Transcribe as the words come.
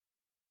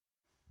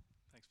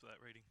for that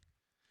reading.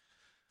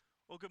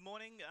 Well, good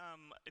morning.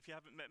 If you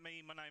haven't met me,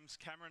 my name's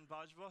Cameron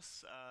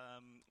Bargerbos.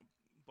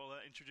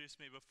 Bola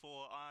introduced me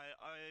before.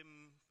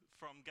 I'm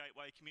from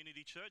Gateway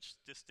Community Church,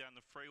 just down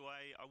the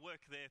freeway. I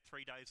work there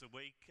 3 days a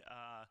week,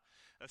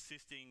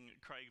 assisting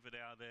Craig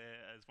Vidal there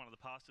as one of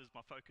the pastors.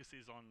 My focus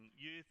is on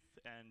youth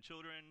and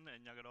children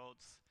and young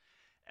adults.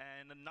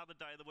 And another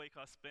day of the week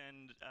I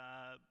spend,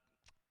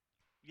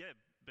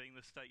 being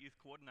the state youth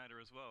coordinator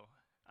as well.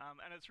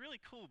 And it's really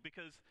cool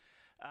because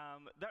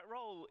that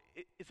role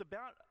is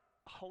about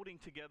holding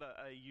together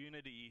a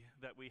unity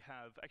that we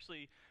have.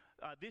 Actually,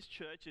 this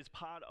church is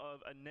part of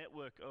a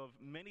network of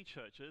many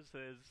churches.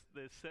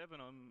 There's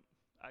 7 or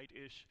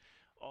 8-ish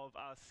of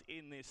us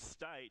in this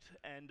state,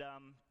 and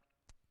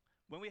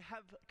when we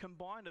have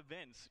combined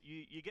events,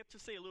 you get to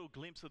see a little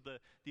glimpse of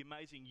the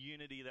amazing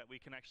unity that we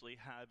can actually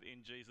have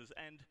in Jesus.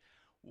 And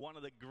one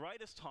of the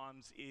greatest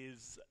times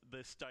is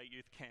the state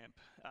youth camp.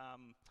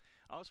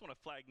 I just want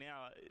to flag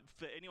now,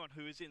 for anyone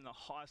who is in the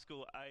high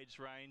school age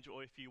range,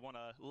 or if you want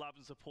to love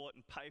and support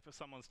and pay for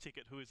someone's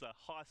ticket who is a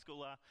high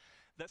schooler,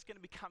 that's going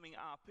to be coming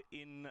up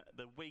in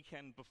the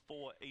weekend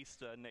before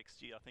Easter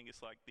next year. I think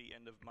it's like the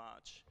end of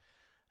March.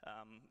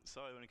 So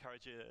I would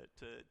encourage you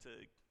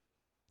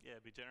to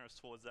be generous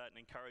towards that and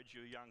encourage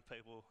your young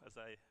people as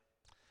they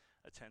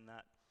attend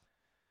that.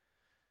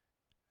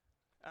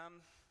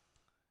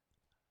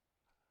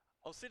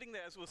 I was sitting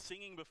there as we were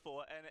singing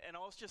before, and I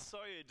was just so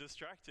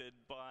distracted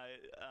by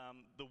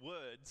the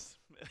words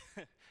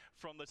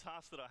from the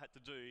task that I had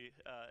to do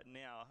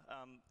now.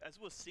 As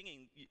we were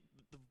singing,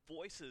 the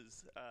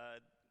voices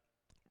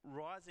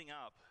rising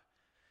up,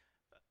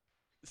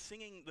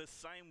 singing the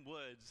same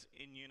words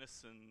in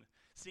unison,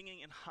 singing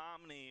in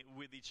harmony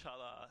with each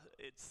other.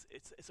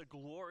 It's a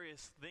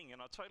glorious thing,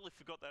 and I totally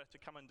forgot that I had to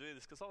come and do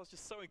this because I was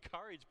just so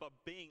encouraged by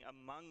being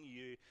among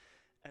you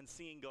and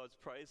singing God's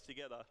praise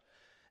together.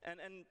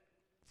 And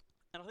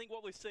I think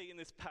what we see in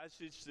this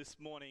passage this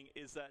morning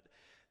is that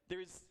there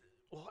is,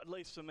 well, at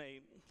least for me,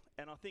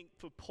 and I think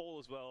for Paul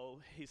as well,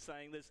 he's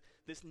saying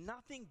there's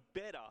nothing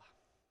better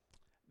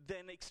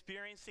than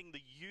experiencing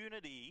the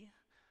unity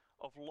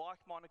of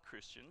like-minded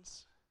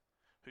Christians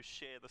who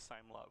share the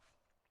same love.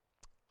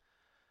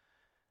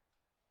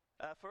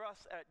 For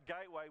us at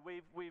Gateway,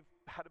 we've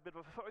had a bit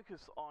of a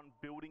focus on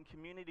building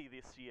community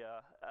this year.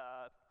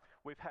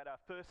 We've had our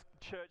first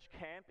church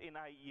camp in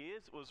 8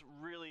 years. It was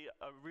really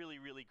a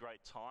really great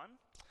time.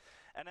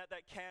 And at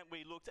that camp,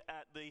 we looked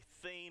at the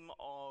theme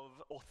of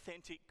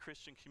authentic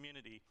Christian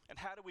community. And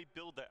how do we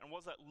build that? And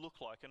what does that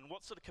look like? And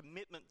what sort of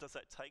commitment does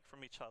that take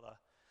from each other?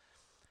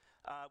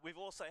 We've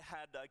also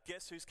had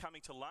Guess Who's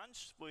Coming to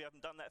Lunch. We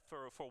haven't done that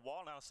for a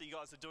while now. I see you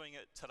guys are doing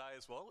it today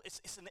as well.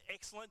 It's an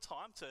excellent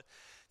time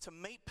to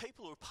meet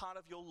people who are part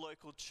of your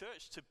local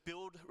church, to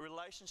build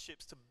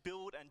relationships, to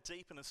build and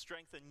deepen and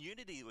strengthen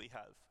unity we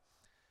have.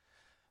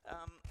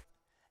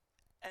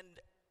 And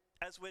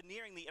as we're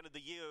nearing the end of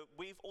the year,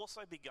 we've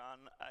also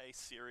begun a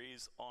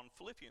series on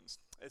Philippians.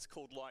 It's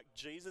called Like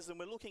Jesus, and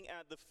we're looking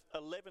at the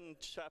 11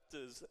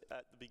 chapters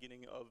at the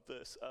beginning of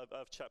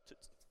chapter.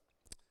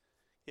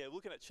 Yeah,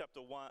 looking at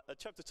chapter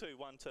 2,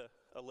 1 to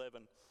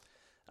 11,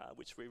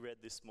 which we read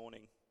this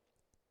morning.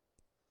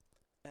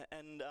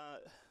 And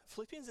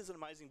Philippians is an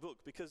amazing book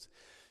because,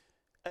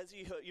 as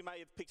you heard, you may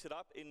have picked it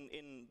up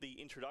in the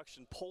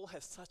introduction, Paul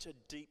has such a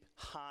deep,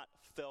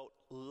 heartfelt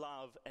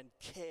love and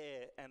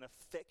care and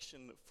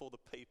affection for the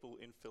people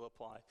in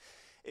Philippi.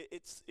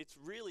 It's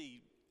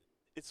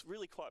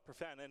really quite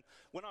profound. And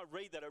when I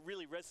read that, it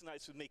really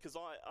resonates with me because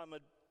I'm a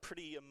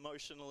pretty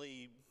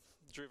emotionally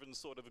driven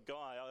sort of a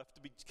guy. I have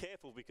to be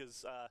careful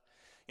because,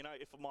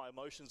 if my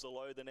emotions are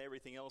low, then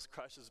everything else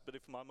crashes. But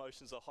if my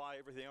emotions are high,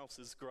 everything else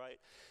is great.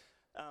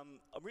 I'm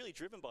really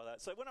driven by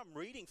that. So when I'm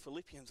reading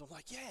Philippians, I'm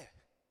like, yeah,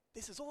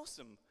 this is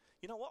awesome.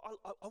 You know what?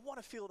 I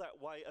want to feel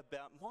that way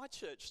about my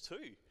church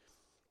too.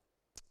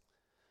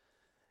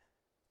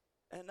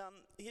 And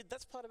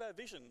that's part of our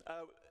vision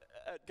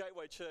at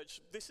Gateway Church.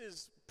 This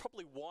is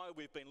probably why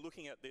we've been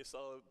looking at this.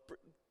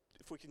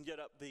 If we can get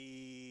up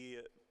the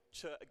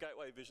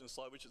Gateway vision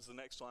slide, which is the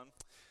next one.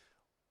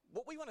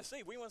 What we want to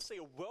see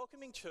a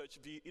welcoming church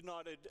of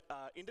united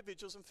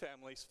individuals and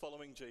families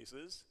following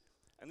Jesus.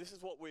 And this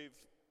is what we've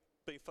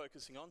been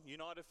focusing on,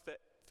 united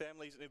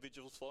families and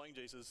individuals following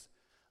Jesus.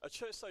 A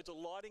church so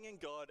delighting in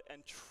God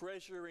and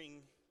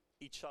treasuring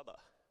each other.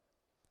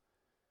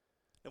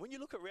 Now, when you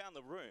look around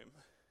the room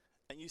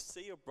and you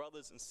see your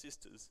brothers and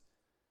sisters,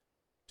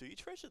 do you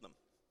treasure them?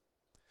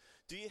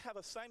 Do you have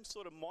the same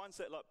sort of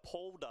mindset like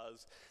Paul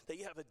does, that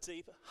you have a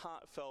deep,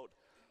 heartfelt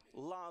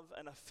love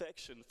and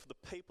affection for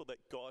the people that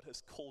God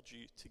has called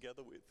you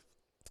together with?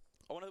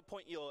 I want to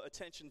point your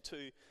attention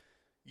to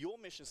your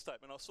mission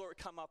statement. I saw it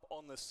come up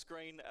on the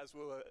screen as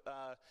we were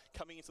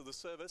coming into the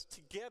service.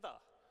 Together,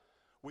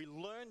 we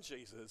learn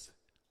Jesus,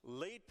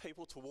 lead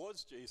people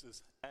towards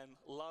Jesus, and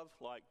love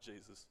like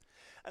Jesus.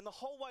 And the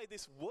whole way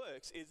this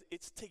works is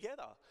it's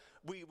together.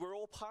 We're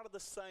all part of the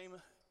same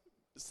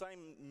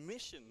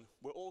mission.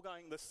 We're all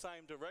going the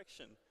same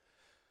direction.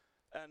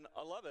 And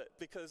I love it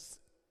because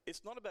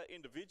it's not about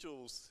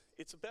individuals,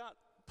 it's about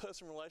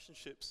personal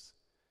relationships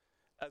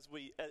as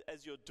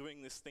you're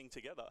doing this thing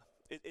together.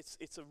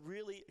 It's a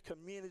really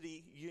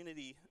community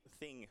unity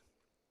thing.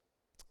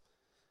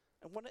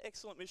 And what an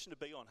excellent mission to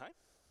be on, hey?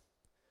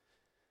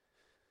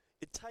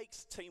 It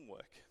takes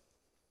teamwork.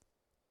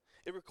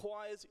 It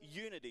requires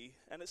unity,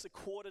 and it's a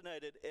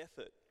coordinated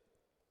effort.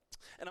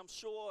 And I'm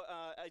sure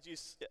as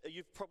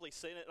you've probably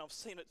seen it, and I've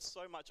seen it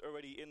so much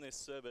already in this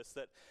service,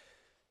 that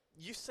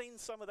you've seen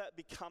some of that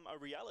become a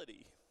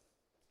reality.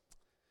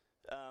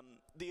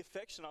 The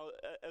affection,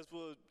 as we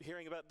were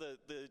hearing about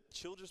the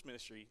children's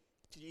ministry,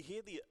 did you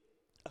hear the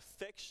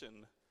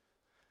affection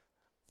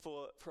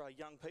for our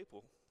young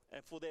people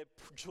and for their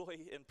joy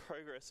and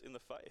progress in the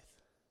faith?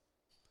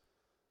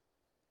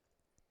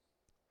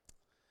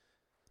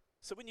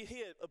 So when you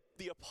hear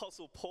the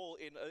Apostle Paul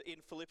in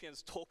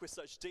Philippians talk with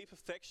such deep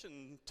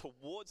affection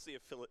towards the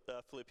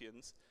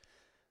Philippians,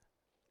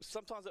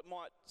 sometimes it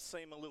might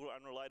seem a little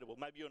unrelatable.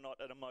 Maybe you're not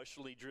an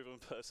emotionally driven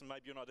person.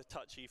 Maybe you're not a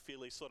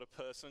touchy-feely sort of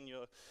person.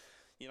 You're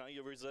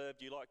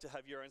reserved. You like to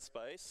have your own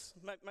space.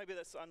 Maybe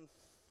that's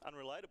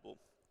unrelatable.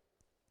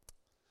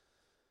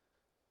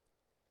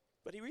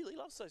 But he really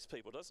loves those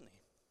people, doesn't he?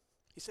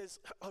 He says,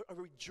 I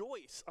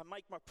rejoice. I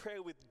make my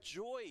prayer with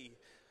joy.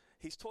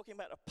 He's talking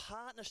about a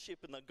partnership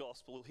in the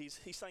gospel. He's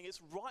saying it's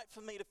right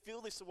for me to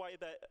feel this way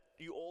about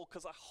you all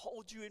because I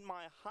hold you in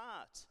my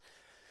heart.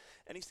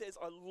 And he says,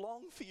 I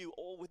long for you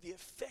all with the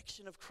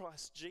affection of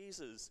Christ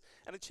Jesus.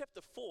 And in chapter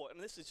 4,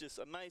 and this is just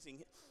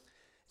amazing,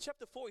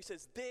 chapter 4 he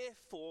says,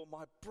 therefore,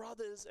 my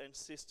brothers and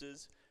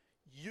sisters,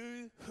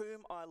 you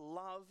whom I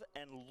love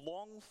and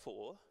long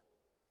for,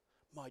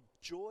 my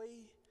joy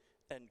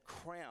and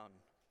crown.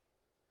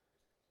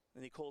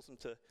 And he calls them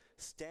to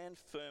stand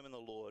firm in the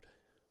Lord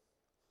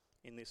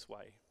in this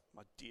way,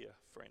 my dear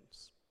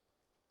friends.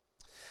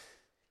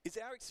 Is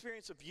our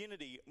experience of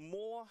unity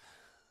more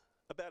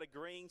about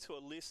agreeing to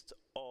a list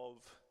of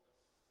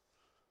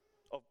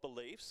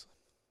beliefs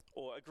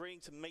or agreeing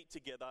to meet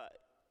together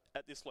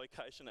at this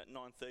location at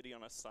 9:30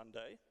 on a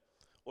Sunday,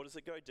 or does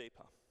it go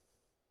deeper?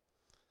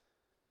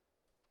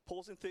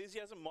 Paul's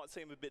enthusiasm might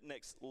seem a bit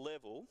next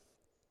level,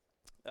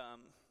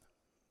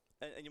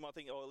 and you might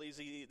think, oh, is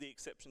he the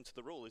exception to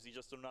the rule? Is he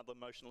just another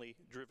emotionally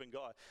driven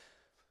guy?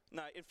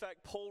 No, in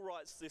fact, Paul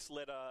writes this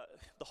letter,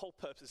 the whole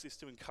purpose is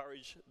to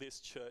encourage this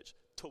church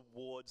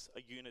towards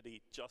a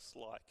unity just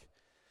like,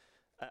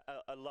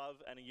 a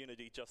love and a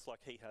unity just like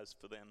he has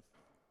for them.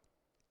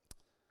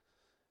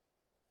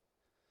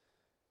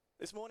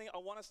 This morning, I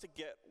want us to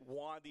get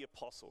why the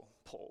Apostle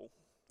Paul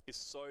is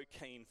so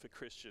keen for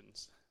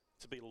Christians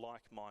to be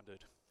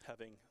like-minded,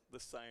 having the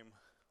same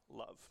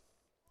love.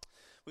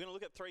 We're going to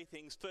look at three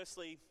things.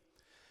 Firstly,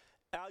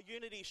 our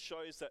unity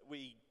shows that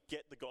we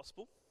get the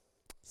gospel.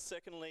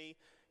 Secondly,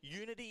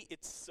 unity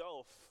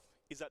itself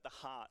is at the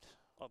heart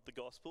of the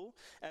gospel.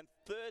 And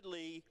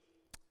thirdly,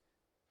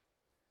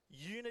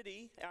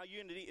 our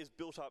unity is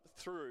built up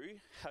through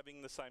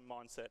having the same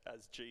mindset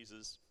as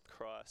Jesus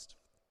Christ.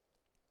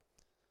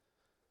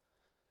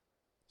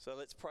 So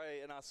let's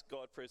pray and ask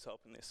God for his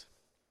help in this.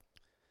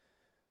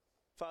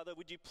 Father,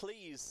 would you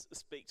please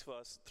speak to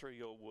us through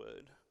your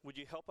word? Would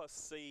you help us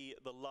see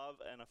the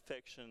love and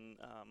affection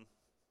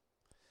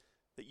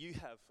that you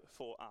have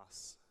for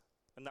us?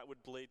 And that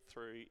would bleed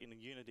through in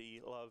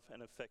unity, love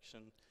and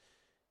affection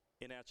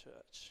in our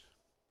church,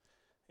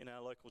 in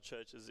our local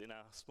churches, in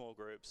our small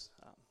groups.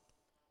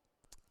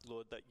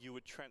 Lord, that you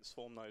would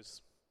transform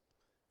those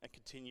and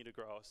continue to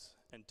grow us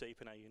and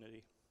deepen our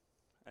unity.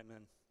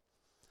 Amen.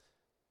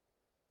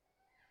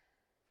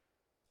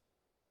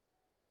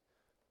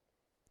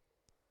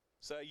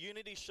 So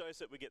unity shows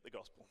that we get the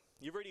gospel.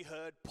 You've already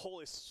heard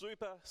Paul is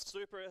super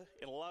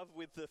in love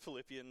with the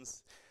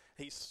Philippians.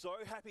 He's so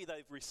happy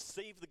they've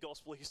received the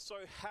gospel. He's so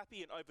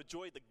happy and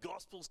overjoyed the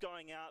gospel's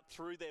going out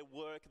through their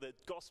work. The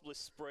gospel is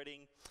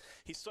spreading.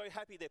 He's so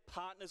happy they're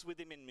partners with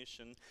him in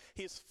mission.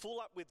 He is full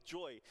up with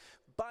joy.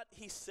 But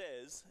he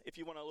says, if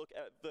you want to look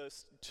at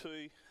verse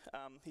 2,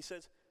 he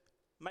says,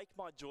 make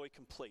my joy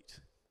complete.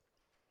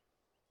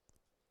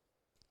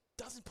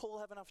 Doesn't Paul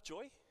have enough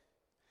joy?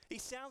 He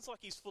sounds like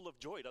he's full of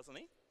joy, doesn't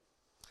he?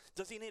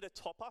 Does he need a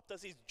top up?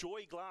 Does his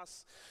joy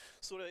glass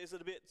is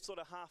it a bit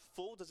half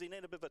full? Does he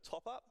need a bit of a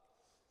top up?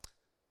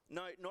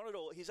 No, not at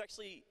all. He's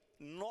actually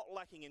not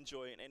lacking in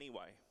joy in any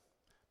way.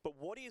 But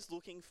what he is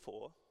looking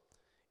for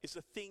is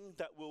the thing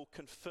that will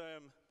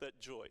confirm that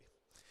joy.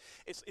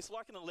 It's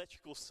like an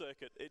electrical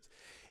circuit.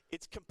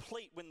 It's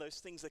complete when those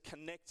things are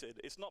connected.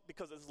 It's not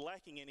because it's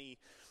lacking any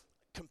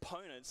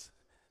components.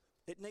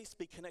 It needs to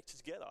be connected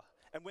together.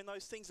 And when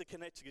those things are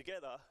connected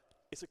together,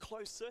 it's a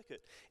closed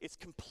circuit. It's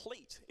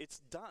complete. It's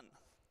done.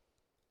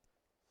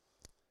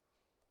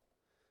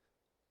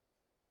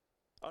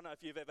 I don't know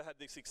if you've ever had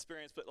this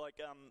experience, but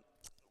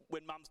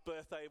when Mum's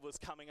birthday was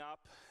coming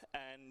up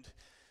and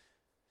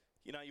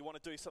you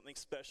want to do something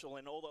special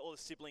and all the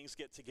siblings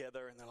get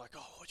together and they're like,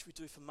 oh, what should we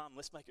do for Mum?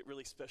 Let's make it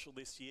really special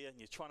this year. And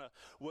you're trying to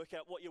work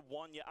out what you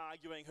want. You're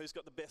arguing who's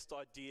got the best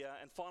idea.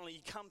 And finally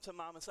you come to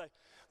Mum and say,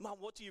 Mum,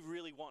 what do you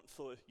really want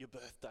for your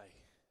birthday?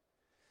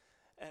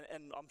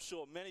 and I'm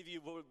sure many of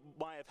you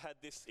might have had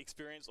this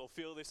experience or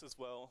feel this as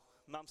well.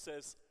 Mum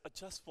says, I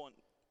just want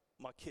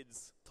my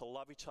kids to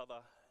love each other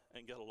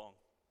and get along.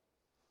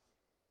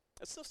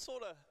 It's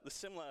the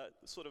similar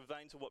sort of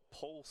vein to what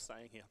Paul's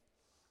saying here.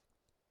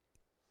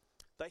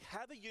 They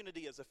have a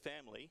unity as a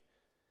family.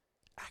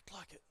 Act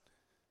like it.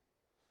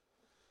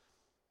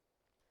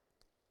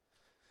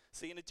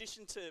 See, in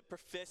addition to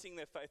professing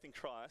their faith in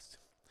Christ,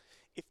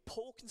 if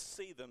Paul can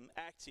see them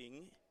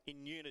acting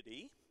in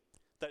unity,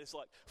 that is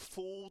like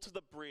full to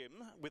the brim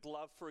with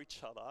love for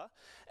each other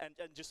and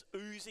just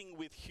oozing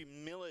with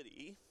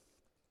humility,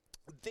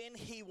 then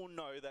he will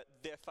know that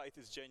their faith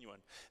is genuine.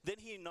 Then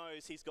he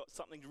knows he's got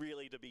something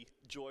really to be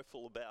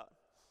joyful about.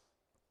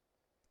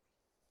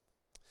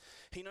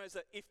 He knows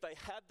that if they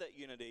have that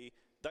unity,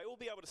 they will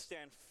be able to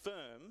stand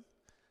firm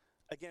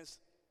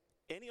against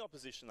any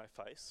opposition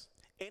they face,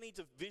 any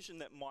division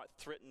that might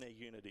threaten their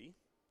unity.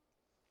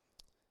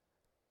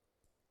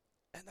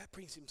 And that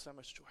brings him so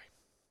much joy.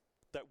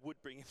 That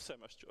would bring him so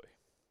much joy.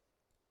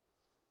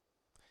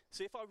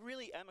 See, if I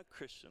really am a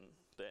Christian,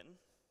 then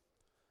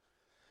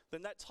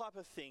that type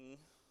of thing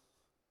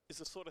is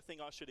the sort of thing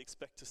I should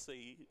expect to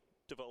see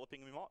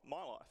developing in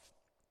my life.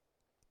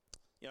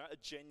 You know, a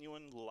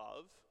genuine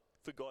love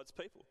for God's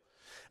people,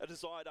 a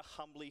desire to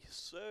humbly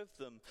serve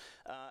them,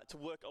 to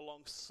work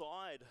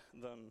alongside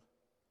them.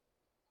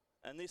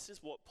 And this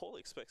is what Paul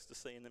expects to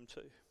see in them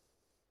too.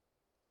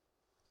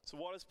 So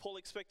why does Paul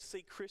expect to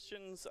see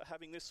Christians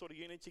having this sort of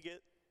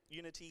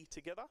unity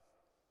together?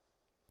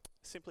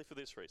 Simply for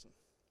this reason.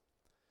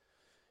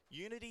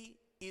 Unity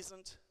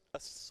isn't a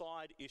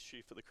side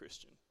issue for the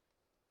Christian.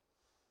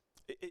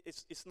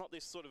 It's not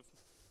this sort of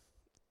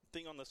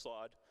thing on the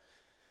side.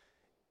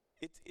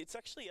 It's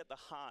actually at the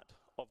heart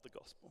of the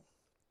gospel.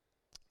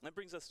 And that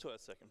brings us to our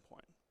second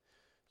point.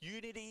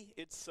 Unity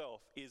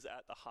itself is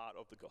at the heart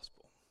of the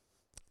gospel.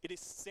 It is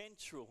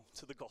central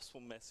to the gospel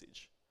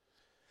message.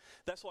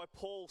 That's why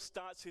Paul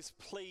starts his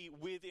plea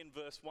with in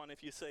verse 1,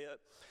 if you see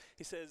it.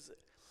 He says,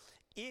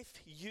 if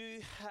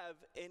you have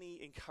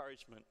any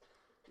encouragement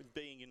with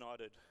being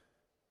united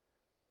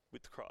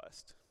with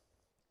Christ.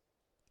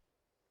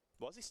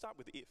 Why does he start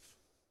with if?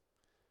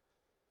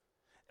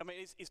 I mean,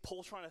 is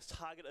Paul trying to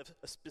target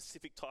a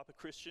specific type of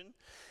Christian?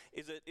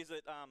 Is it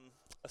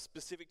a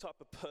specific type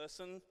of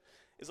person?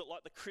 Is it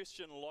like the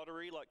Christian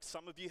lottery? Like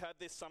some of you have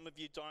this, some of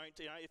you don't.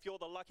 You know, if you're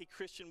the lucky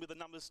Christian with the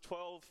numbers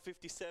 12,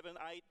 57,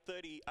 8,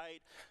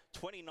 38,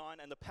 29,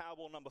 and the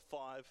Powerball number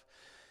 5,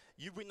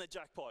 you win the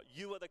jackpot.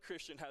 You are the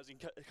Christian who has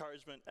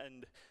encouragement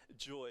and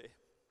joy.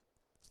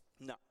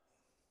 No.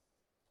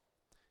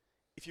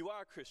 If you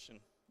are a Christian,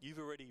 you've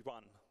already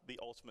won the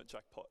ultimate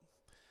jackpot.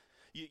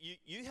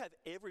 You have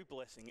every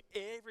blessing,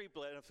 every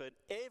benefit,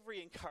 every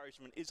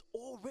encouragement is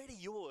already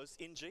yours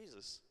in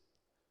Jesus.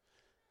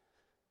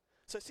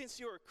 So since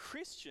you're a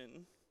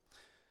Christian,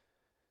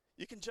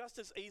 you can just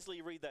as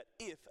easily read that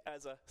if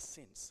as a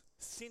since.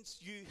 Since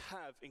you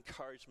have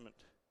encouragement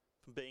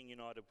from being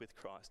united with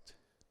Christ.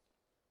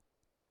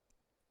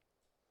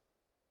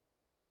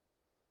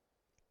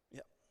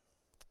 Yeah.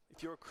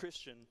 If you're a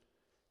Christian,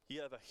 you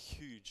have a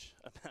huge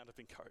amount of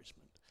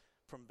encouragement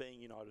from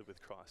being united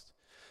with Christ.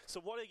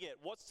 So what do you get?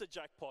 What's the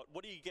jackpot?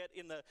 What do you get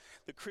in the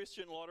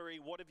Christian lottery?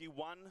 What have you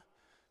won?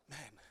 Man,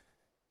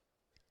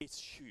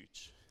 it's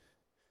huge.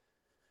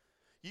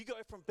 You go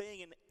from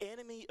being an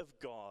enemy of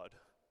God,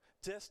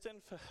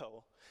 destined for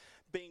hell,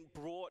 being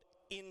brought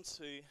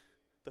into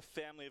the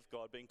family of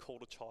God, being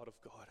called a child of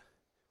God.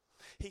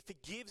 He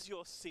forgives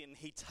your sin.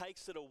 He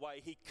takes it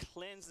away. He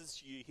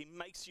cleanses you. He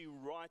makes you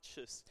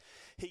righteous.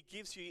 He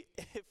gives you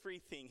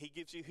everything. He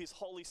gives you His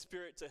Holy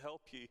Spirit to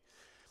help you.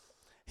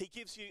 He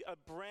gives you a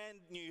brand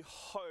new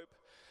hope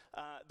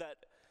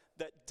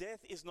that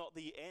death is not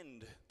the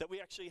end, that we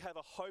actually have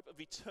a hope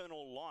of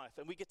eternal life,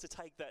 and we get to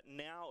take that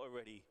now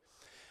already.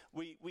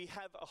 We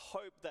have a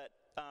hope that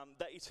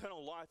that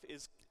eternal life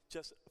is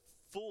just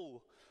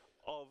full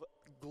of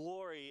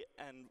glory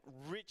and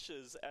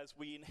riches as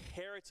we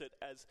inherit it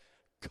as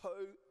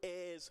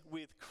co-heirs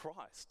with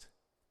Christ.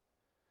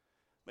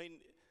 I mean,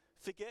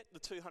 forget the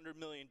 $200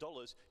 million.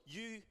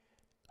 You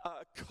are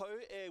a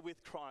co-heir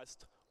with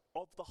Christ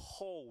of the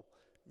whole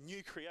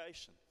new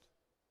creation.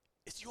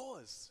 It's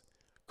yours.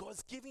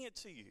 God's giving it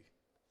to you.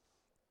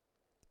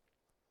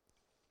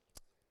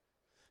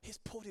 He's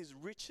poured His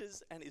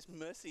riches and His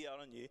mercy out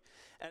on you.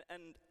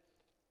 And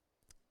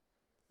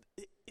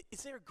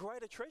is there a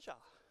greater treasure?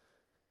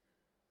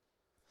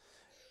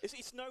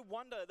 It's no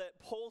wonder that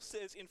Paul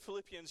says in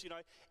Philippians, you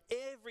know,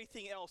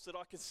 everything else that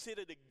I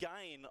consider to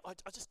gain, I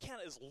just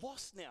count it as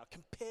lost now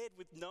compared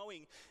with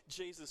knowing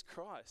Jesus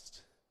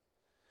Christ.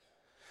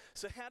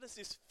 So how does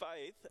this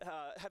faith,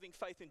 having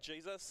faith in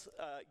Jesus,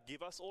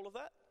 give us all of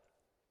that?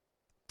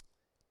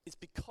 It's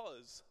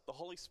because the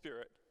Holy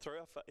Spirit, through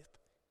our faith,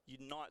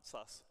 unites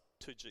us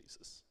to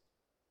Jesus.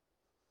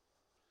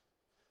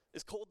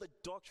 It's called the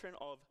doctrine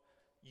of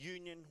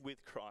union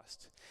with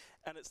Christ,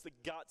 and it's the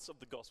guts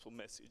of the gospel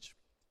message.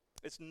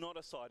 It's not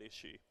a side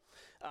issue.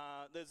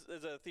 There's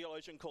a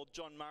theologian called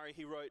John Murray.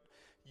 He wrote,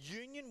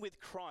 "Union with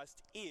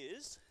Christ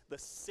is the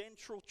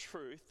central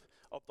truth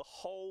of the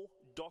whole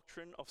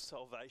doctrine of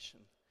salvation.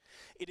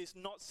 It is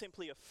not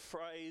simply a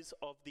phrase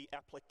of the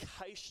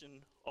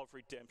application of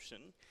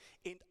redemption.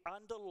 It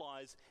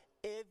underlies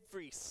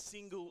every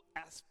single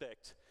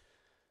aspect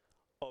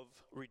of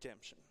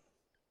redemption."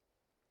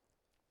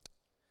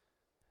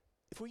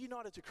 If we're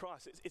united to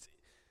Christ,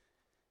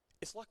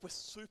 it's like we're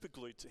super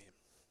glued to him.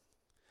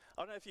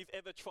 I don't know if you've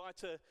ever tried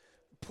to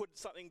put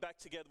something back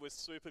together with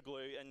super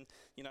glue, and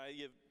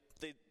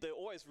they're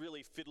always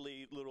really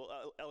fiddly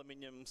little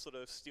aluminium sort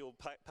of steel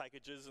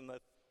packages, and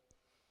the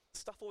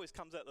stuff always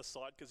comes out the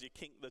side because you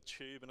kink the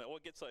tube and it all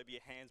gets over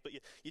your hands, but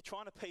you're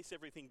trying to piece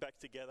everything back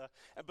together,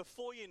 and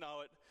before you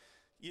know it,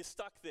 you're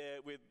stuck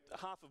there with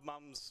half of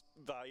Mum's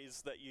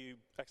vase that you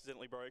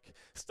accidentally broke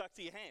stuck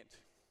to your hand,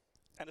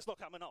 and it's not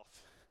coming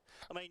off.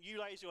 I mean,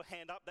 you raise your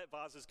hand up, that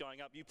vase is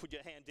going up. You put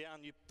your hand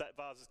down, that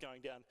vase is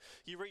going down.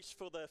 You reach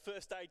for the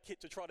first aid kit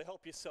to try to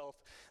help yourself,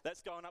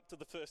 that's going up to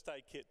the first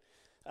aid kit.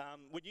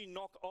 When you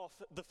knock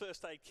off the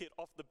first aid kit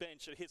off the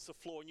bench, it hits the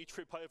floor and you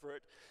trip over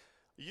it,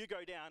 you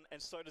go down,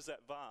 and so does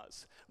that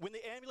vase. When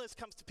the ambulance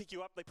comes to pick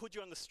you up, they put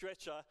you on the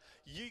stretcher,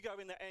 you go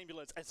in the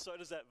ambulance, and so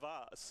does that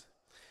vase.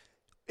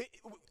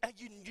 A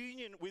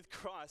union with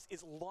Christ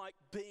is like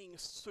being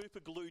super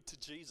glued to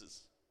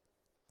Jesus.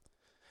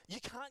 You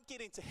can't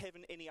get into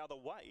heaven any other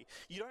way.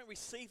 You don't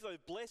receive those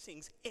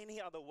blessings any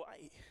other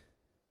way,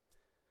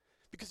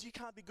 because you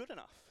can't be good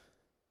enough.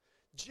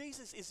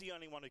 Jesus is the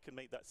only one who can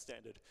meet that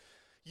standard.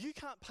 You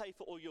can't pay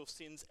for all your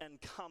sins and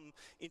come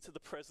into the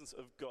presence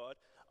of God.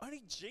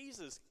 Only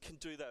Jesus can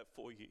do that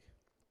for you.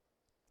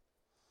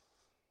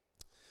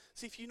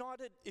 See, if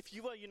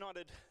you are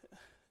united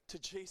to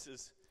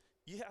Jesus,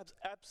 you have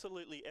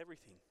absolutely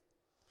everything.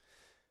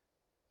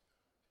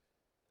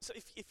 So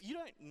if you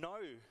don't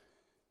know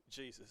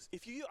Jesus,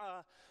 if you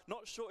are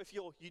not sure if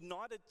you're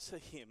united to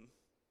him,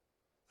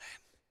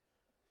 man,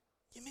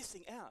 you're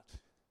missing out.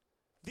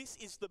 This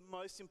is the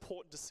most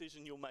important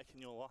decision you'll make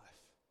in your life.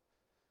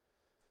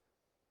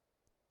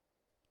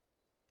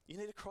 You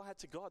need to cry out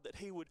to God that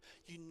he would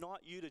unite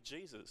you to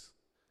Jesus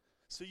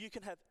so you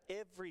can have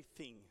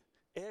everything,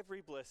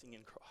 every blessing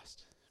in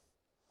Christ.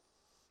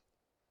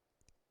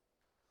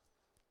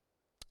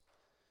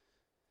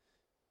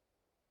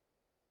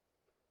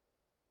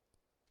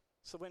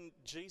 So when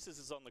Jesus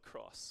is on the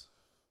cross,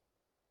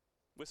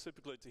 we're super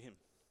glued to him.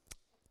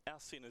 Our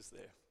sin is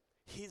there.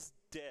 His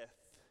death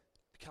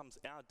becomes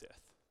our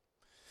death.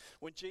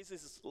 When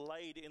Jesus is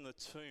laid in the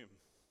tomb,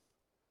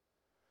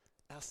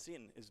 our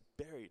sin is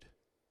buried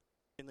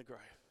in the grave.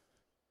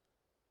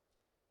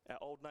 Our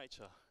old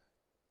nature,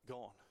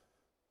 gone.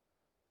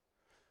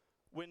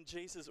 When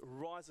Jesus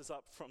rises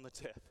up from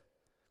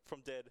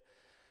dead,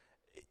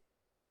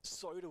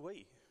 so do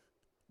we.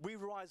 We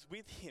rise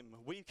with him.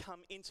 We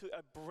come into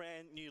a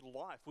brand new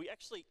life. We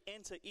actually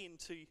enter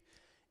into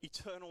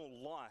eternal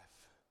life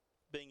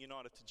being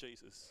united to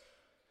Jesus.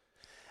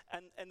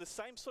 And the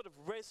same sort of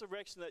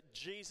resurrection that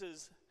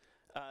Jesus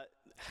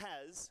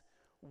has,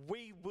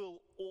 we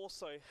will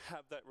also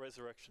have that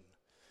resurrection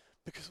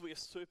because we are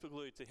super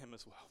glued to him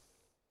as well.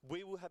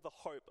 We will have the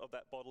hope of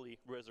that bodily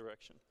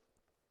resurrection.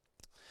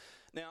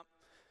 Now,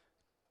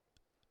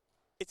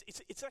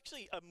 it's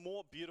actually a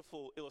more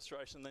beautiful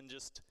illustration than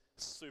just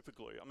super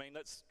glue. I mean,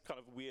 that's kind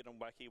of weird and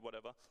wacky,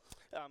 whatever.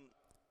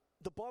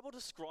 The Bible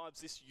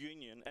describes this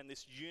union and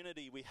this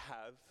unity we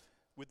have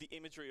with the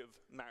imagery of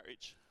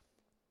marriage.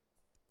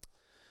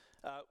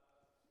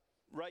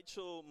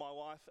 Rachel, my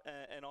wife,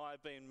 and I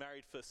have been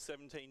married for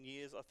 17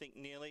 years, I think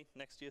nearly,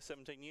 next year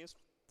 17 years.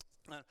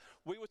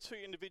 We were two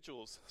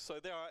individuals. So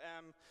there I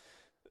am,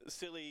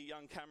 silly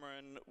young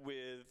Cameron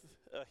with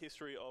a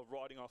history of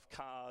writing off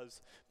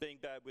cars, being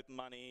bad with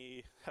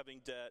money,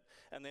 having debt.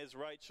 And there's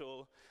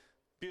Rachel,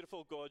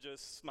 beautiful,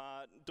 gorgeous,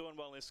 smart, doing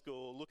well in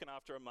school, looking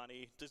after her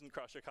money, doesn't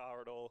crush her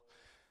car at all.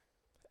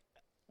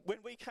 When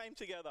we came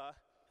together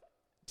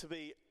to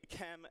be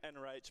Cam and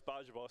Rach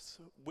Bargerbos,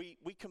 we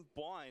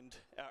combined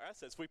our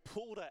assets. We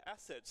pooled our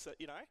assets,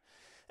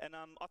 and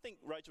I think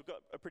Rachel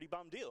got a pretty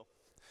bum deal,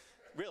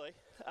 really.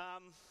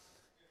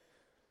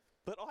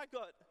 But I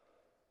got,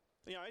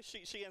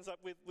 she ends up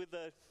with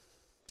the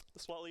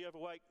slightly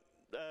overweight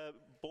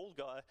bald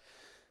guy,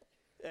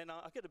 and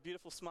I get a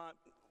beautiful, smart,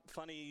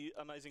 funny,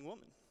 amazing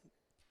woman.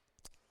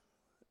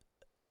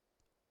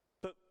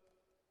 But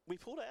we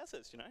pooled our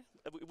assets,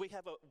 We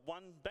have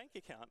one bank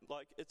account.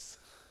 It's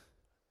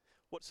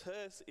what's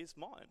hers is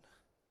mine.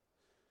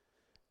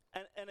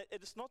 And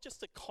it's not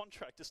just a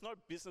contract. It's not a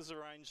business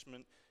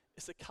arrangement.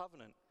 It's a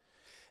covenant.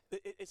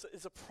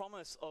 It's a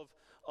promise of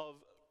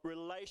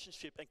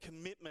relationship and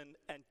commitment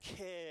and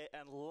care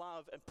and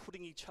love and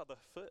putting each other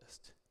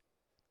first.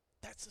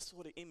 That's the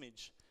sort of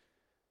image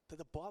that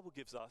the Bible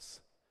gives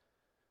us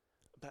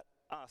about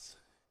us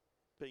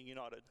being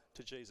united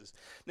to Jesus.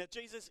 Now,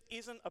 Jesus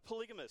isn't a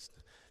polygamist.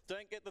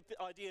 Don't get the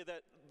idea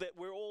that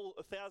we're all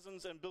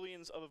thousands and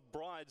billions of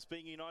brides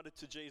being united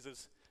to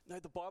Jesus. No,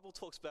 the Bible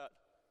talks about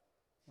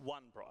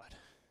one bride.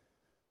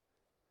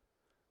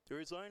 There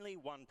is only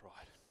one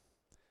bride,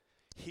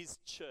 his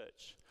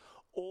church,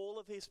 all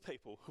of his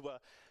people who are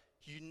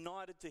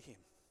united to him,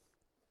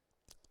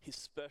 his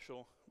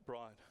special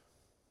bride.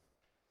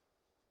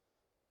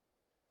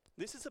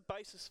 This is the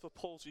basis for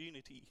Paul's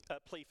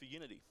plea for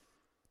unity.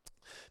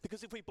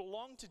 Because if we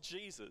belong to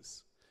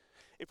Jesus,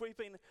 if we've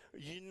been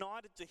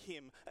united to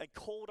him and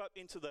called up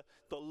into the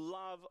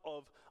love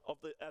of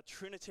our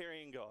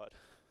Trinitarian God,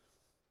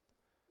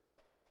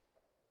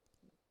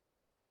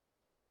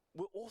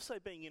 we're also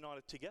being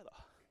united together.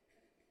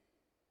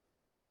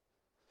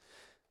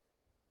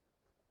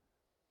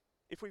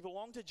 If we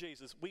belong to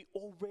Jesus, we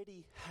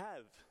already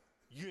have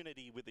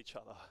unity with each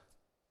other.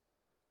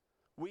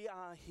 We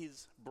are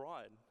his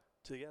bride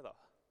together.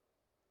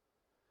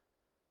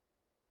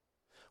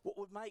 What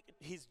would make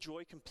his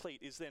joy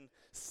complete is then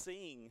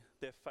seeing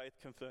their faith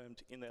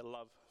confirmed in their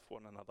love for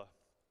one another.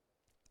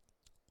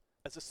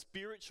 As a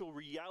spiritual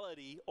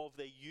reality of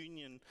their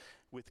union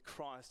with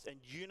Christ and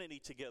unity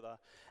together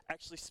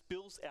actually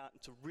spills out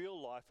into real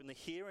life in the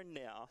here and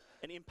now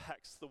and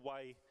impacts the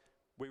way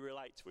we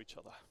relate to each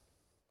other.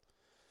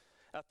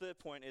 Our third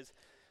point is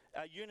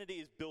our unity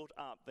is built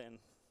up then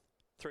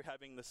through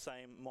having the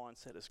same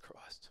mindset as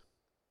Christ.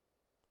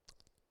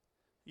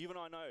 You and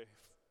I know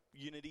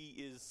unity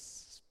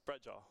is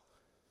fragile.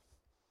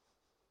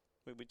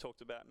 When we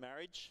talked about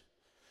marriage,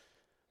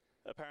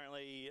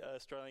 apparently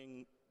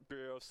Australian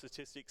Bureau of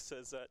Statistics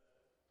says that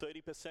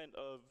 30%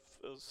 of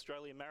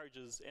Australian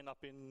marriages end up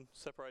in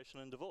separation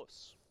and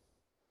divorce.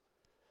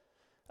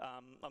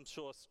 I'm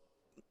sure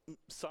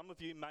some of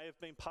you may have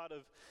been part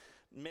of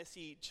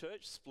messy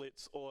church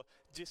splits or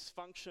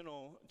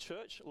dysfunctional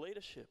church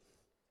leadership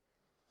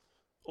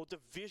or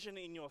division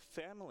in your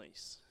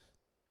families.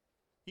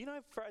 You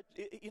know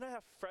how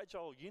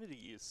fragile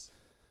unity is.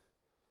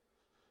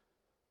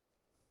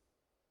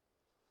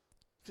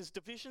 Because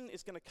division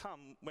is going to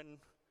come when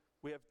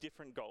we have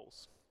different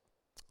goals,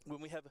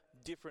 when we have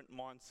different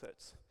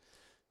mindsets.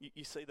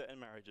 You see that in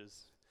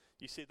marriages.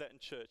 You see that in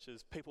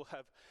churches. People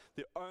have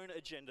their own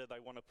agenda they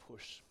want to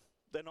push.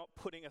 They're not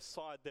putting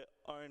aside their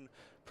own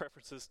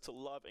preferences to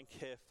love and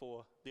care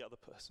for the other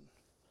person.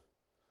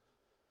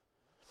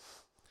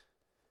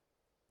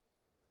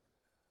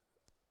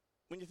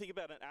 When you think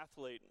about an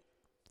athlete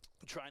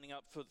training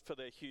up for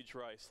their huge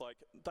race, like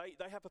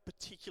they have a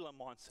particular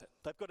mindset.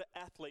 They've got an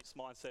athlete's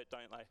mindset,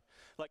 don't they?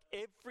 Like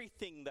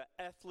everything that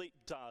athlete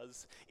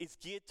does is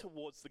geared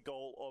towards the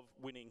goal of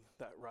winning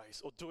that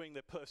race or doing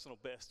their personal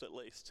best at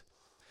least.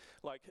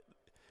 Like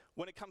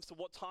when it comes to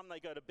what time they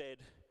go to bed,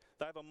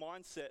 they have a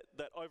mindset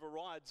that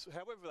overrides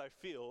however they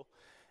feel,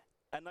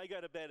 and they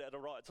go to bed at the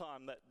right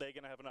time that they're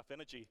going to have enough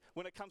energy.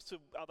 When it comes to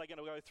are they going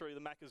to go through the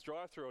Macca's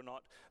drive-through or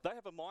not, they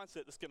have a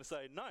mindset that's going to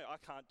say, no, I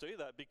can't do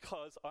that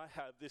because I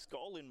have this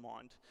goal in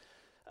mind.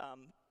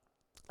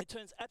 It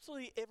turns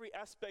absolutely every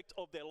aspect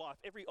of their life,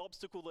 every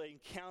obstacle they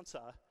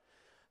encounter,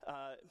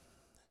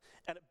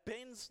 and it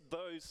bends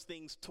those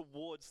things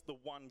towards the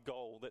one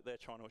goal that they're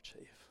trying to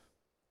achieve.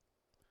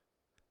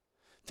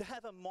 To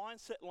have a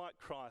mindset like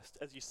Christ,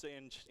 as you see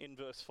in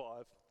verse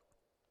 5,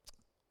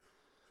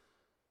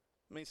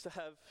 means to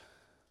have,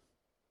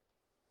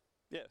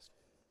 yes,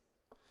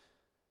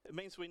 it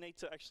means we need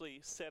to actually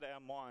set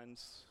our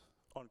minds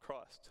on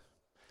Christ.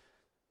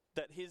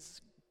 That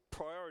his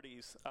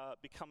priorities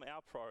become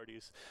our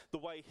priorities. The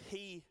way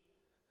he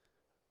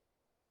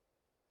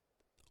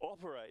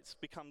operates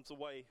becomes the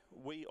way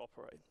we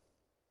operate.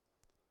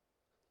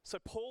 So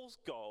Paul's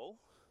goal,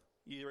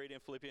 you read in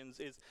Philippians,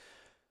 is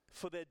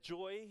for their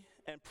joy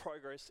and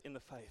progress in the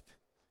faith.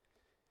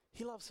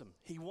 He loves them.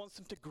 He wants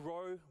them to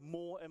grow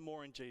more and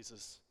more in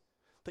Jesus.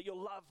 That your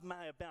love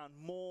may abound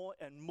more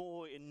and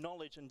more in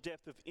knowledge and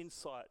depth of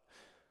insight,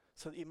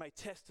 so that you may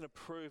test and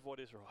approve what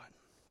is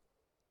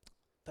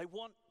right.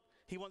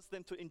 He wants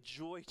them to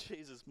enjoy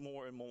Jesus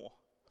more and more.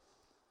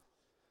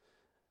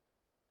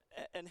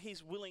 And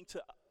he's willing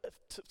to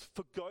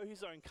forgo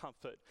his own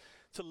comfort,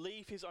 to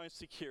leave his own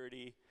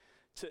security,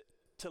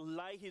 to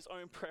lay his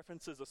own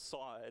preferences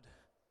aside,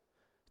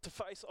 to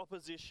face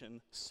opposition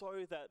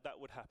so that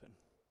that would happen.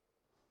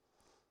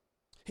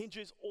 He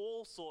endures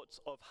all sorts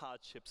of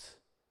hardships,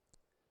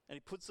 and he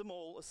puts them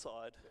all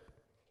aside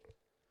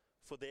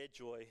for their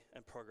joy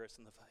and progress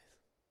in the faith.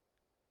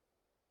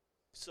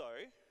 So,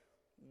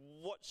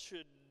 what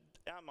should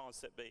our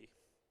mindset be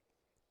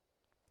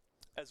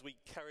as we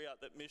carry out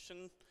that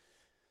mission?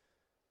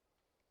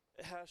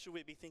 How should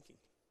we be thinking?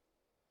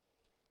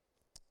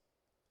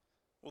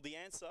 Well, the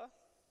answer,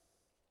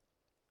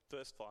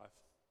 verse 5,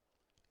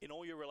 in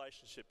all your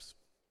relationships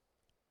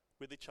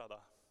with each other,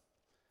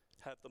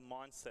 have the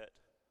mindset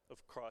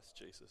of Christ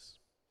Jesus.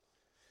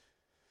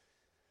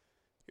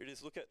 Here it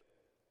is. Look at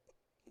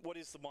what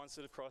is the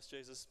mindset of Christ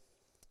Jesus.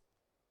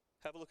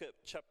 Have a look at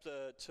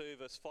chapter 2,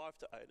 verse 5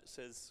 to 8. It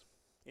says,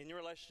 in your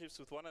relationships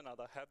with one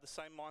another, have the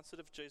same mindset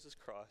of Jesus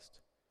Christ.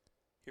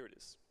 Here it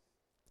is.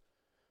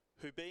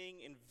 Who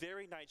being in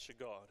very nature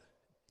God,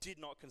 did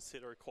not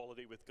consider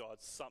equality with God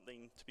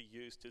something to be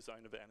used to his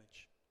own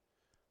advantage.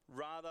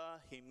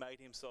 Rather, he made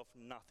himself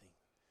nothing,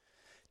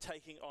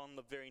 taking on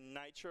the very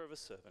nature of a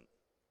servant,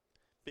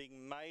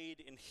 being made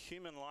in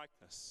human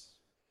likeness,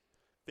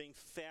 being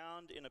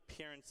found in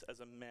appearance as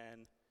a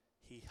man,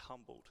 he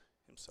humbled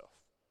himself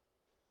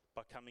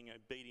by becoming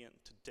obedient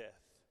to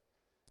death,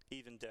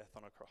 even death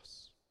on a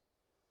cross.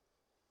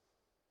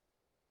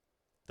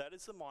 That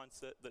is the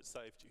mindset that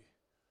saved you.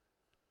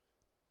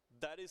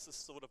 That is the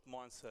sort of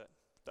mindset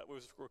that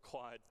was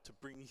required to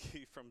bring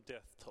you from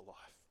death to life.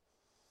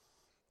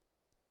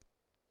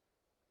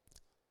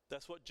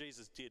 That's what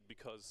Jesus did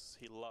because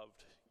he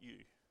loved you.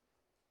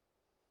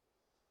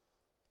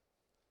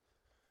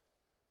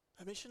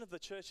 The mission of the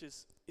church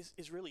is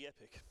really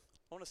epic.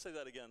 I want to say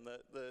that again,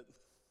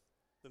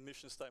 the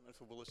mission statement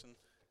for Bulletin.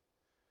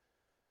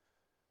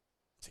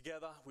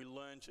 Together we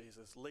learn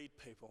Jesus, lead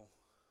people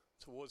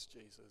towards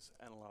Jesus,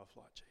 and love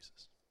like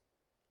Jesus.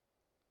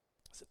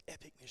 It's an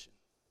epic mission,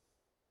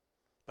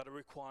 but it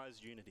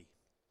requires unity.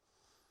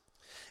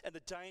 And the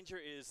danger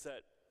is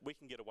that we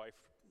can get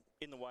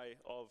in the way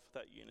of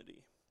that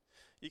unity.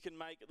 You can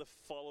make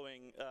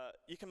following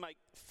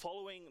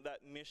that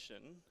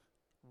mission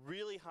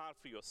really hard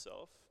for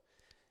yourself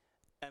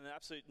and an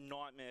absolute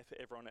nightmare for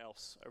everyone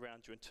else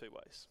around you in two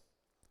ways.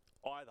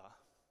 Either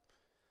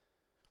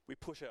we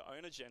push our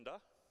own agenda,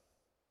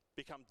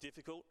 become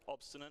difficult,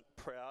 obstinate,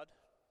 proud,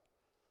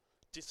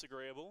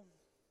 disagreeable,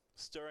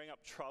 stirring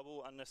up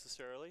trouble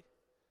unnecessarily.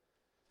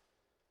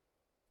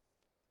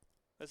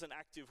 There's an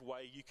active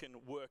way you can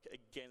work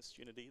against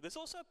unity. There's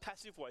also a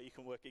passive way you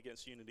can work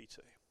against unity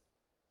too,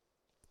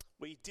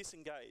 where you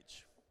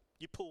disengage,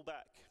 you pull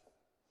back,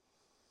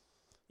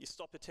 you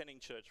stop attending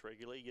church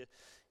regularly,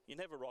 you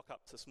never rock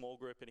up to small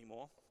group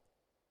anymore.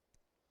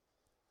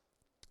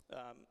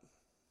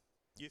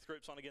 Youth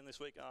group's on again this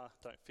week,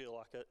 don't feel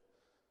like it.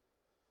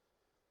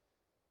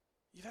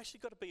 You've actually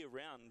got to be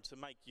around to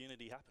make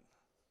unity happen.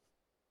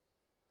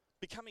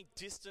 Becoming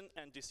distant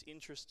and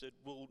disinterested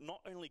will not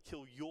only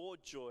kill your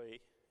joy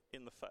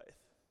in the faith,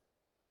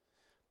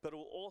 but it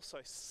will also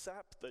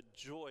sap the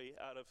joy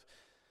out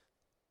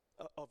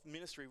of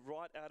ministry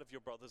right out of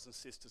your brothers and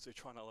sisters who are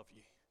trying to love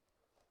you,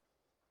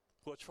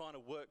 who are trying to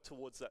work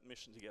towards that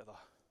mission together.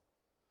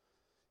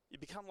 You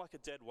become like a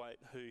dead weight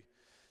who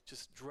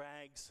just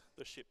drags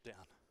the ship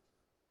down.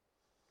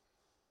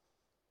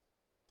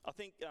 I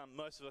think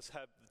most of us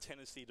have the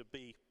tendency to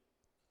be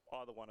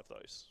either one of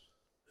those.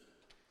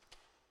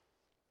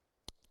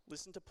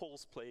 Listen to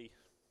Paul's plea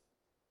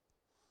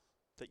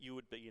that you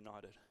would be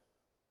united,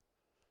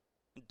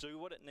 and do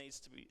what needs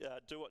to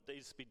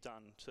be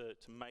done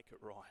to make it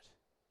right.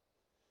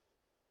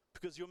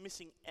 Because you're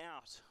missing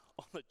out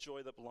on the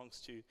joy that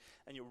belongs to you,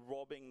 and you're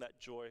robbing that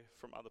joy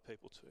from other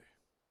people too.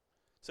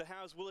 So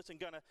how is Willerton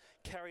going to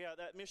carry out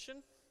that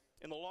mission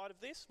in the light of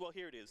this? Well,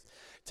 here it is.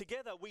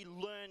 Together we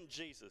learn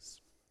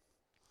Jesus.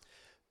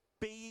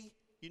 Be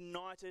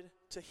united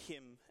to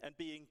him and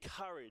be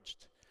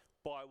encouraged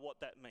by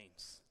what that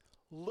means.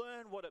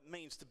 Learn what it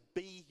means to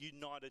be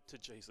united to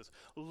Jesus.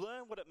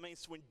 Learn what it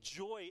means to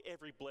enjoy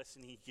every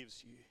blessing he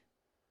gives you.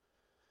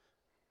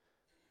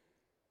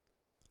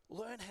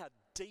 Learn how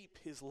deep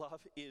his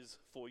love is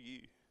for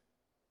you.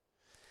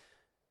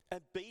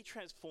 And be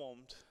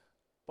transformed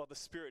by the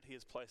Spirit he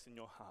has placed in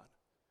your heart.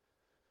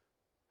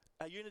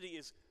 Our unity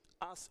is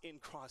us in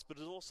Christ, but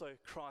it is also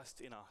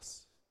Christ in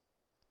us.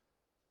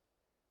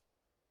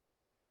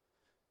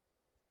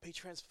 Be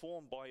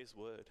transformed by his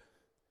word.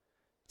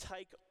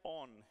 Take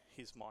on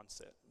his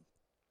mindset.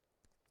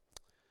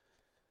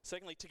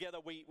 Secondly, together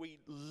we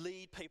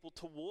lead people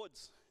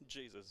towards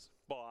Jesus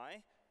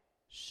by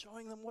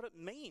showing them what it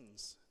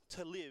means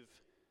to live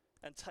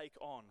and take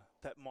on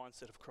that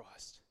mindset of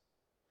Christ.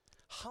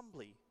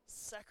 Humbly,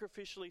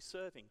 sacrificially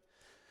serving,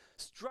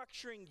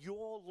 structuring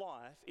your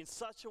life in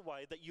such a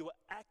way that you are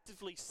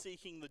actively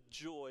seeking the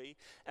joy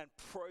and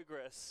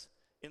progress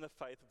in the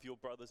faith of your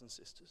brothers and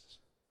sisters.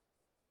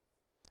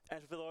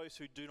 And for those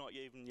who do not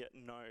even yet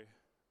know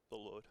the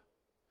Lord.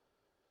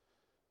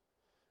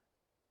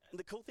 And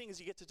the cool thing is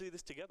you get to do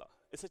this together.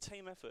 It's a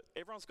team effort.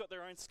 Everyone's got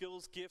their own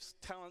skills, gifts,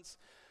 talents,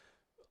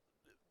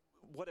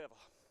 whatever.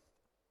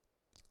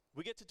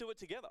 We get to do it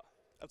together.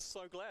 I'm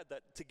so glad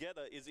that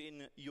together is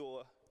in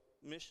your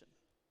mission.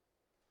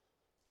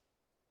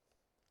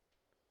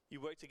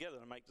 You work together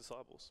to make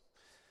disciples.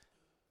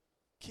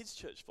 Kids'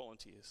 church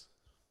volunteers.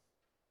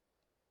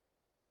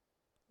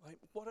 Like,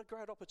 what a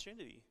great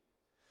opportunity.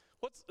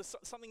 What's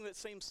something that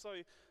seems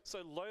so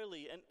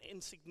lowly and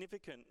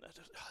insignificant?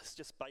 It's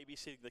just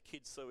babysitting the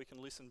kids so we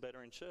can listen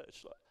better in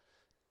church. Like,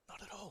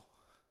 not at all.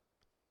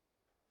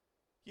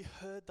 You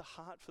heard the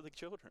heart for the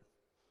children.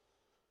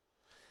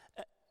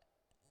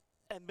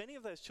 And many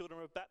of those children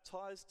were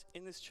baptized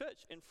in this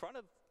church in front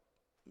of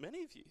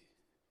many of you.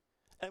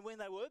 And when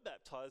they were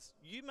baptized,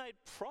 you made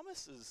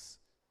promises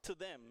to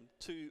them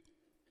to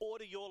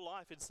order your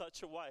life in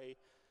such a way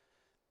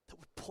that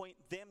would point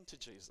them to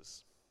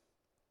Jesus.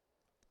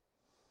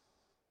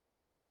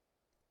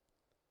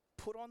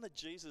 Put on the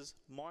Jesus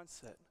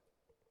mindset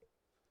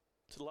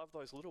to love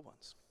those little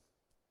ones.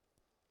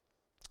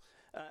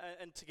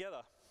 And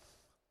together,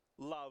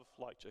 love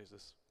like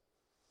Jesus.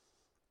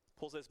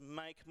 Paul says,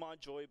 make my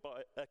joy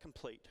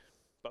complete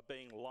by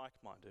being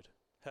like-minded,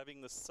 having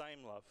the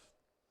same love.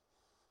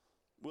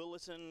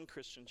 Willerton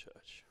Christian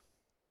Church,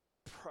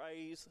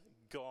 praise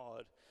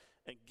God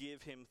and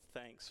give him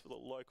thanks for the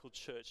local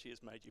church he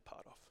has made you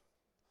part of.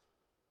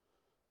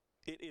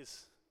 It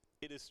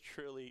is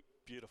truly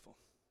beautiful.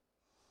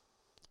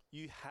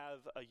 You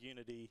have a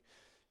unity.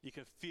 You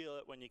can feel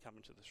it when you come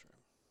into this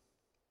room.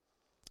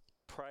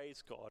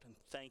 Praise God and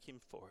thank him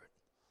for it.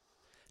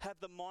 Have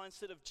the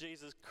mindset of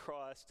Jesus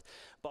Christ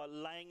by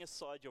laying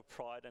aside your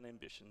pride and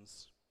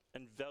ambitions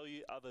and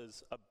value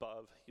others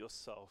above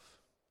yourself.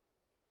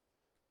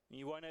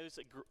 You won't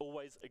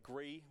always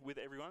agree with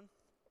everyone.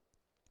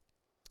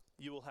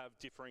 You will have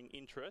differing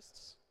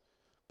interests,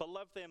 but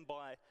love them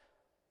by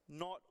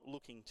not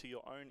looking to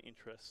your own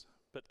interests,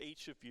 but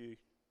each of you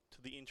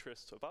to the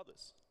interests of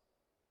others.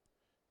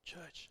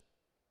 Church,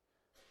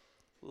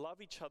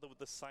 love each other with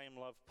the same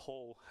love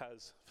Paul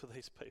has for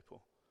these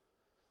people.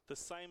 The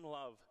same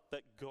love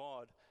that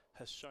God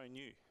has shown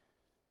you.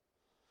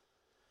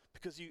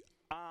 Because you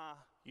are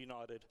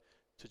united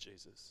to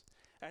Jesus,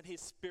 and his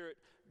Spirit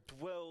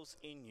dwells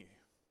in you.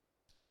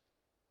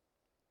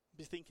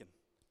 Be thinking,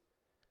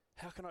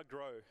 how can I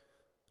grow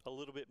a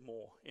little bit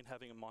more in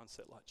having a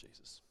mindset like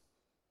Jesus?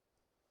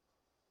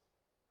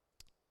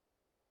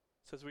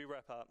 So as we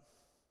wrap up,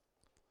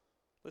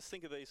 let's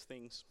think of these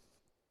things.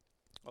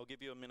 I'll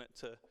give you a minute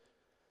to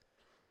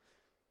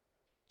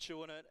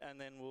chew on it, and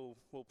then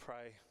we'll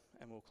pray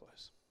and we'll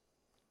close.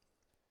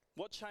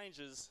 What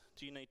changes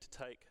do you need to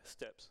take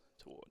steps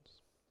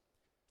towards?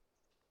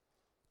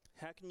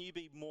 How can you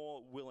be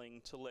more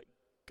willing to let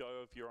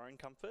go of your own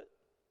comfort?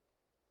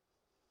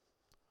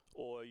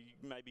 Or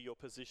maybe your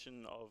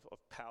position of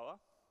power?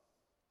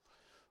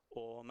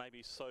 Or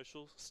maybe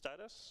social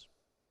status?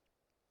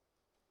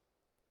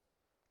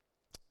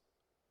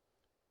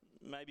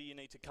 Maybe you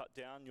need to cut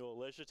down your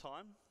leisure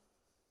time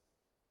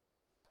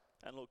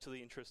and look to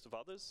the interest of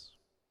others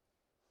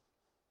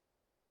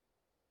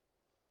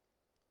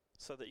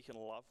so that you can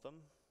love them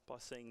by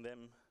seeing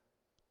them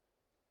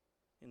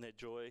in their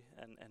joy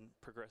and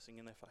progressing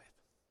in their faith.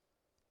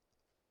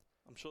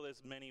 I'm sure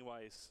there's many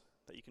ways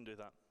that you can do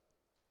that.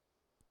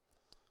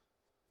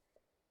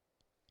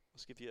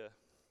 Let's give you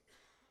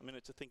a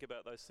minute to think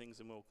about those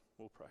things and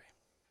we'll pray.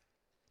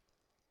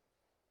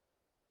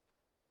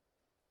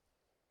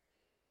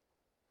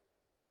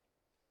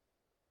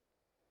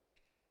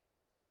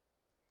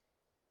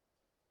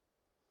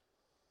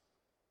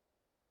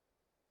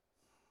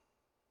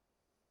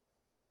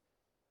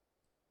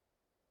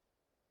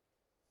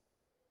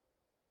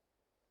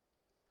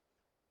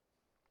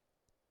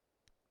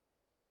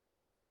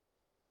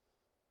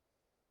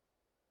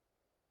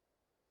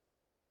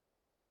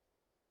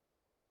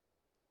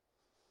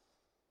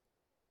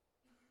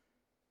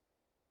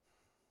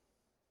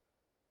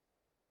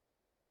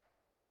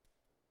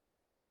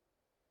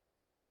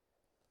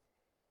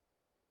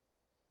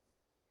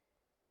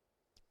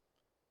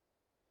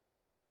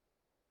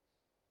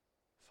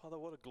 Father,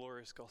 what a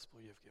glorious gospel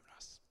you've given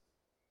us.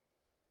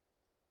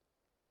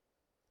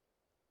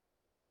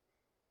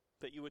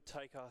 That you would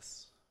take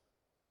us,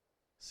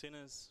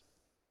 sinners,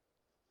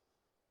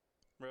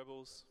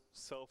 rebels,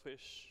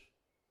 selfish,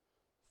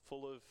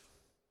 full of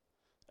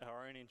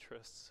our own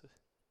interests,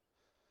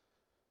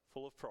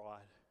 full of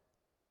pride,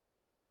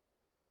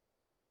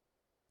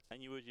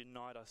 and you would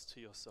unite us to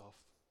yourself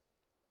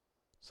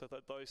so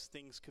that those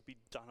things could be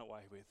done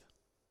away with.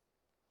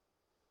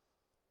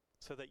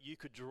 So that you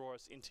could draw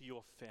us into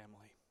your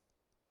family.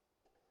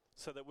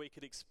 So that we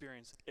could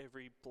experience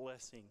every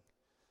blessing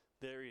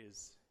there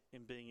is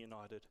in being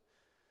united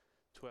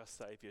to our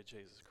Saviour,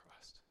 Jesus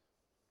Christ.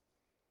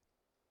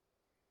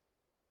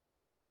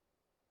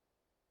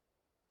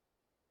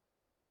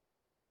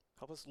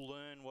 Help us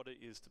learn what it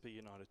is to be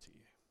united to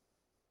you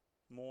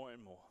more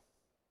and more.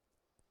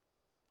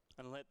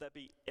 And let that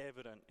be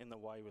evident in the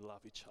way we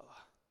love each other.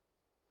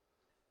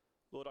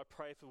 Lord, I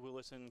pray for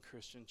Willerton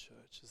Christian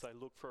Church as they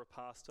look for a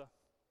pastor.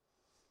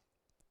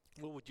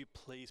 Lord, would you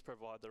please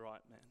provide the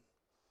right man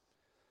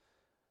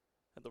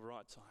at the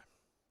right time?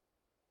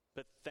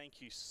 But thank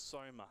you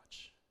so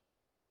much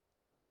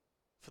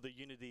for the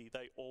unity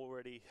they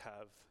already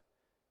have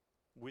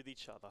with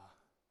each other,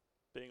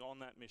 being on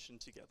that mission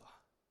together.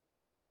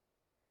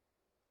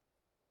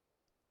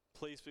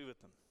 Please be with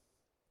them.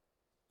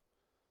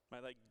 May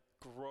they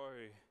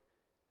grow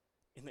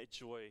in their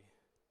joy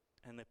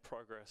and their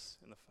progress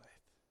in the faith.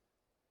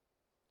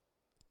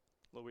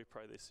 Lord, we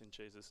pray this in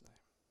Jesus' name.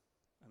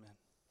 Amen.